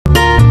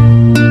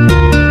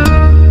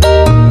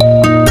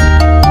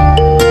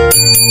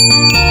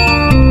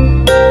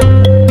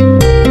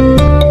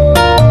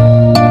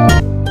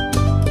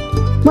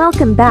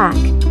back.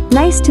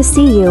 Nice to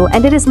see you,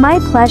 and it is my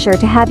pleasure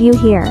to have you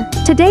here.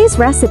 Today's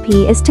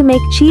recipe is to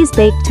make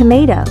cheese-baked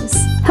tomatoes.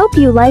 Hope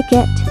you like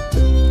it.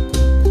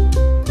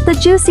 The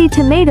juicy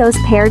tomatoes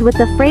paired with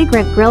the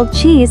fragrant grilled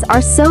cheese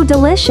are so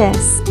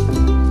delicious.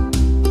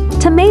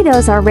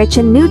 Tomatoes are rich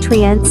in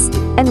nutrients,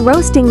 and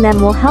roasting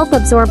them will help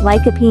absorb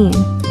lycopene.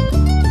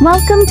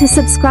 Welcome to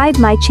subscribe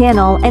my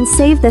channel and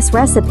save this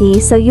recipe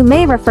so you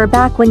may refer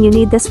back when you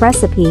need this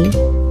recipe.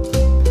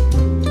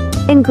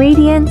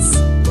 Ingredients: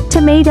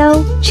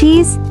 tomato,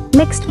 cheese,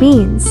 mixed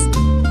beans.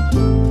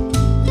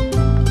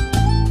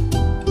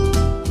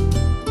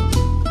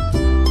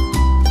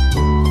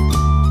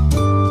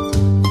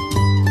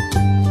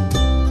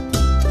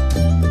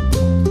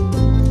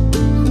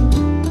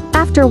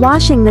 After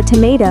washing the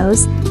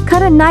tomatoes,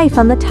 cut a knife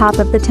on the top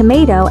of the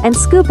tomato and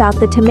scoop out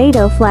the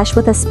tomato flesh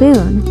with a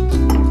spoon.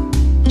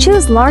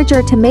 Choose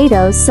larger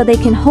tomatoes so they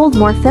can hold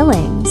more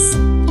fillings.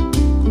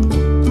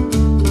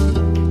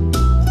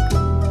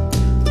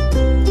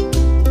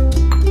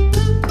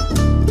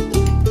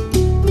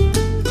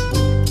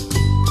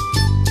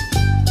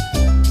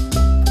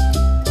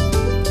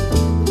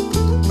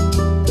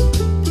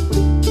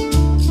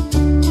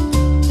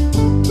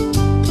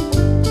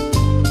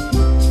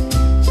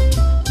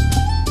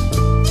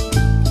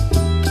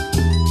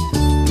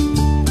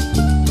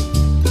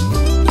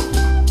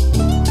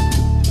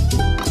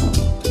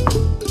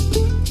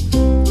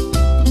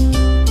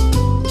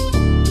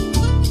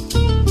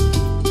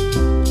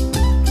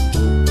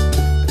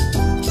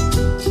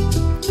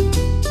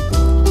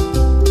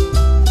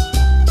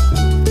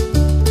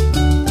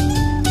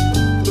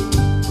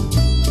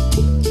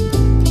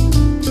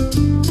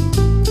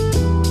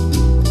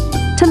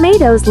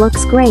 Tomatoes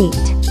looks great.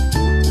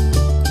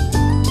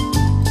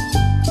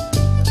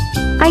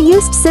 I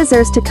used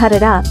scissors to cut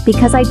it up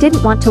because I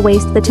didn't want to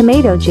waste the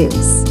tomato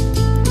juice.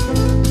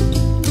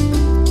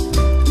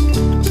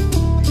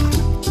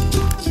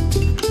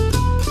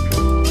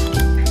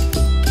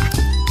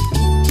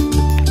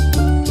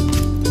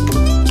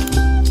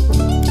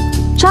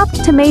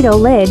 Chopped tomato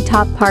lid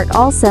top part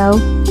also.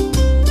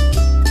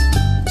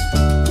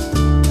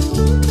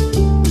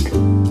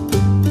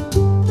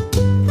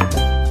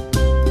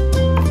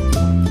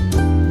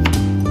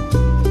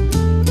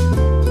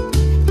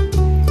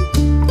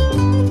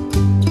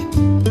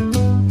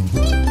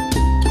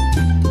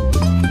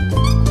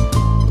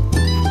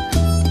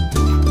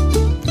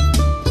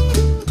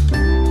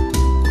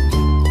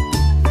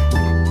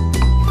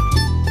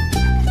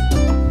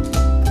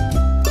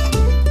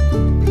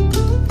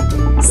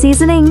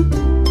 Seasoning: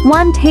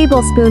 1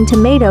 tablespoon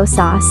tomato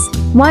sauce,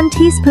 1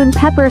 teaspoon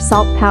pepper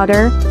salt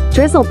powder,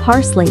 drizzle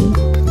parsley.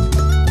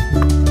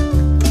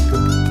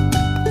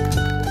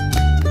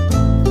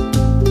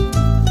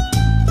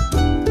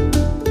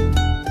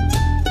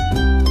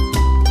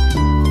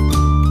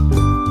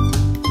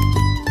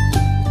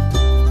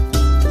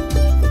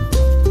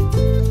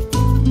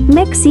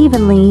 Mix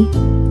evenly.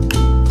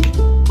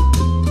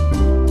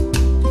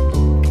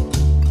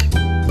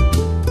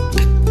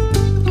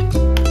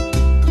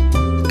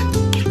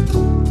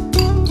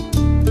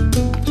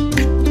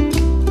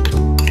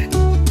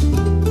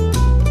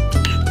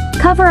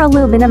 Cover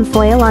aluminum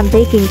foil on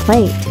baking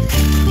plate.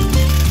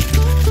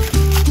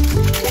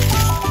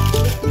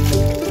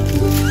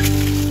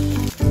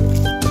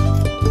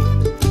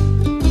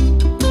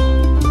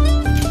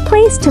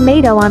 Place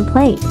tomato on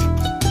plate.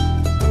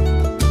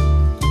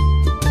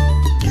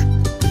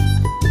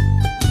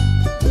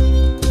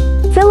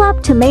 Fill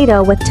up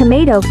tomato with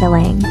tomato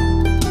filling.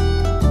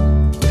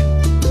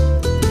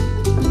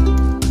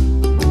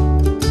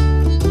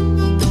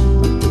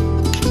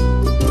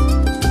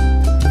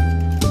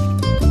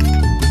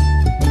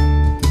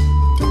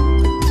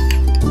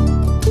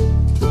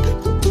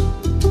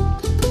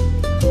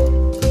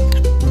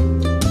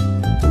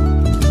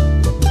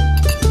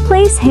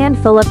 Place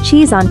handful of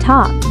cheese on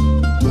top.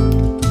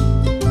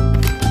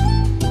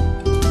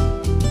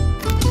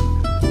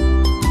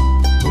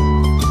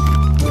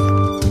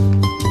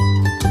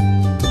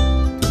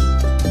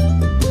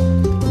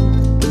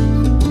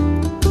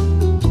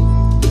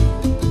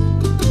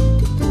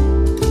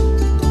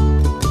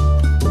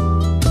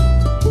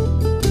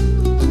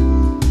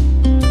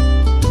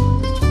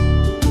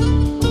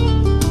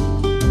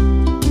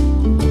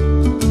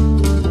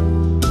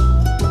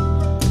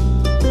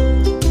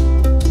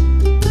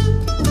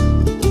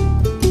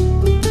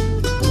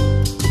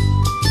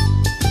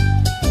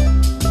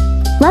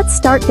 Let's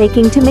start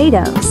baking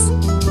tomatoes.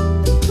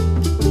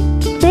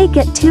 Bake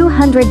at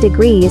 200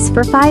 degrees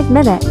for 5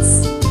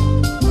 minutes.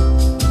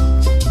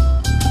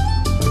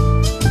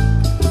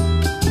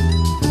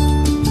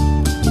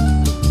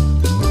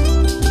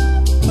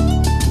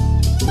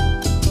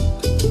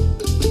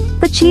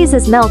 The cheese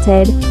is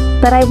melted,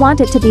 but I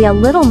want it to be a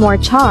little more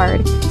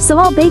charred, so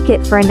I'll bake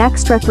it for an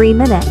extra 3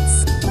 minutes.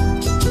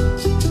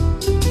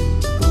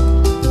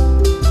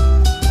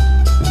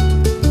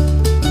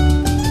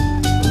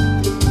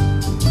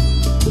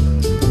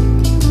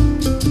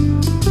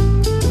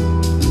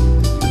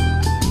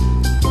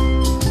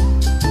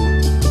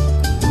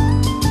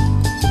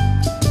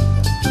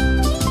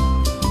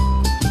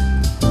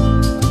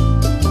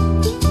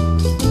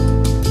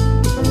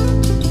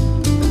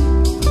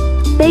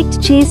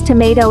 baked cheese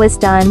tomato is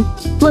done.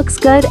 Looks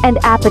good and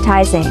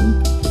appetizing.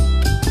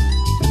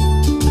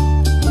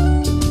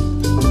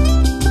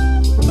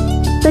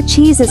 The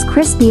cheese is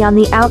crispy on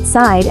the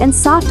outside and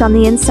soft on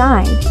the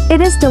inside.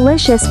 It is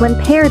delicious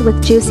when paired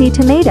with juicy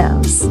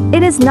tomatoes.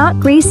 It is not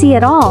greasy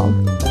at all.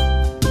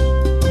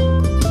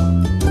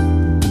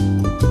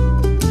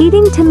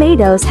 Eating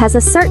tomatoes has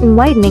a certain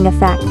whitening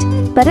effect,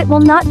 but it will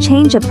not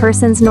change a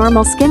person's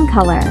normal skin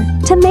color.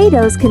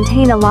 Tomatoes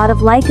contain a lot of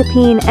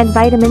lycopene and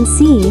vitamin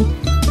C,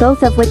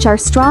 both of which are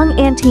strong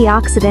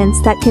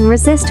antioxidants that can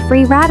resist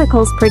free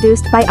radicals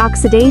produced by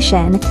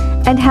oxidation,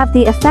 and have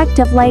the effect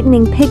of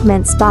lightening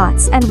pigment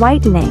spots and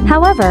whitening.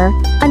 However,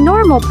 a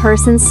normal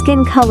person's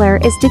skin color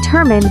is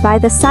determined by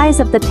the size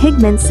of the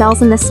pigment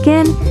cells in the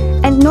skin,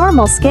 and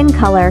normal skin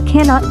color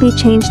cannot be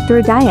changed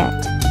through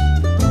diet.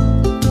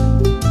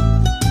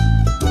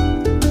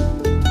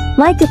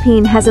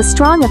 Lycopene has a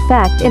strong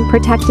effect in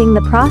protecting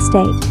the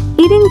prostate.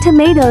 Eating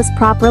tomatoes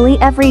properly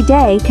every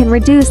day can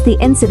reduce the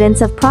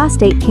incidence of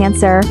prostate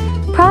cancer,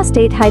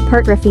 prostate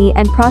hypertrophy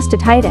and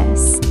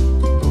prostatitis.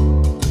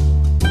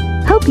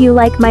 Hope you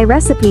like my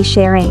recipe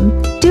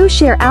sharing. Do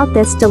share out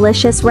this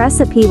delicious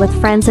recipe with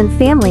friends and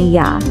family,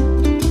 yeah.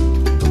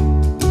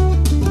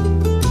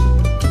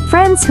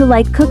 Friends who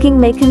like cooking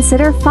may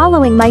consider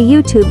following my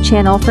YouTube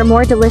channel for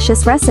more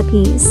delicious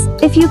recipes.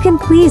 If you can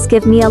please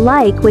give me a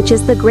like, which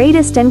is the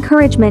greatest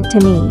encouragement to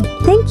me.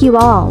 Thank you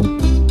all.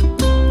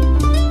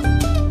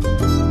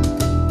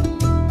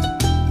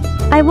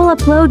 I will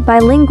upload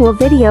bilingual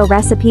video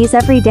recipes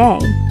every day.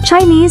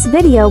 Chinese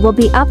video will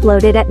be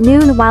uploaded at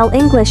noon while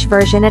English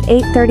version at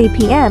 8:30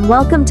 p.m.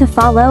 Welcome to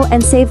follow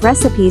and save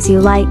recipes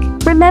you like.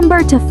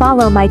 Remember to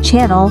follow my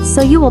channel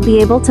so you will be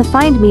able to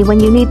find me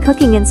when you need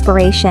cooking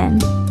inspiration.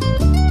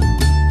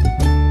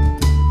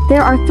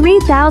 There are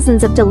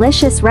 3,000 of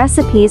delicious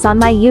recipes on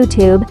my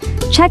YouTube.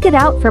 Check it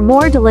out for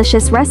more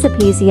delicious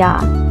recipes, yeah.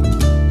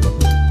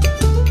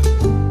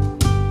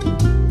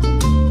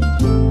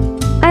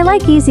 I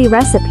like easy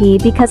recipe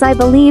because I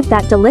believe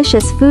that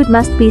delicious food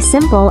must be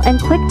simple and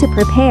quick to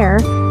prepare.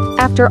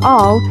 After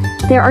all,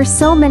 there are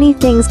so many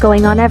things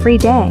going on every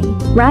day,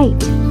 right?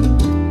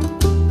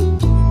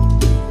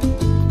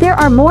 There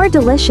are more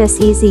delicious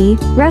easy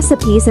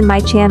recipes in my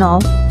channel.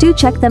 Do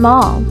check them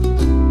all.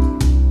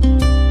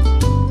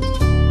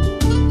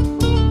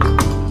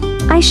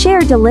 I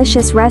share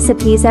delicious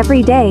recipes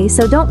every day,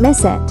 so don't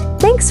miss it.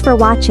 Thanks for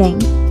watching.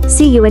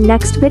 See you in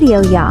next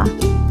video, yeah.